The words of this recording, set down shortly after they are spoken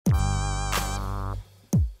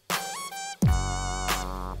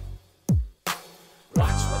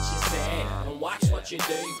what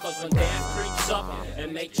you do, cause when death creeps up,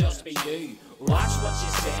 it may just be you. Watch what you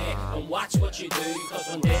say and watch what you do, cause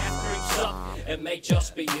when death creeps up, it may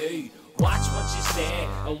just be you. Watch what you say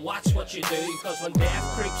and watch what you do, cause when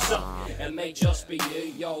death creeps up, it may just be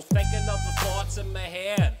you. Yo, thinking of the thoughts in my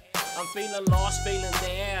head, I'm feeling lost, feeling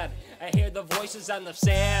dead. I hear the voices and they've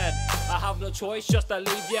said I have no choice just to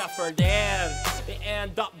leave you for dead. They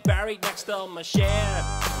end up buried next to my shed,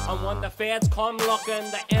 and when the feds come looking,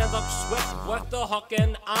 they end up swift with the hooking,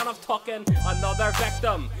 and I'm tucking another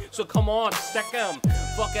victim. So come on, stick 'em,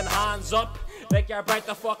 fucking hands up, like you're about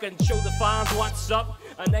to fucking show the fans what's up.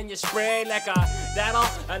 And then you spray like a dental,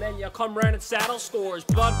 and then you come round and settle scores.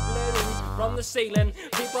 Blood bleeding from the ceiling,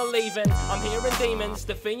 people leaving, I'm hearing demons,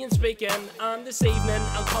 the fiend speaking. And this evening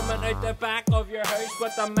I'm coming out the back of your house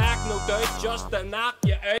with a Mac, no doubt, just to knock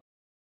you out.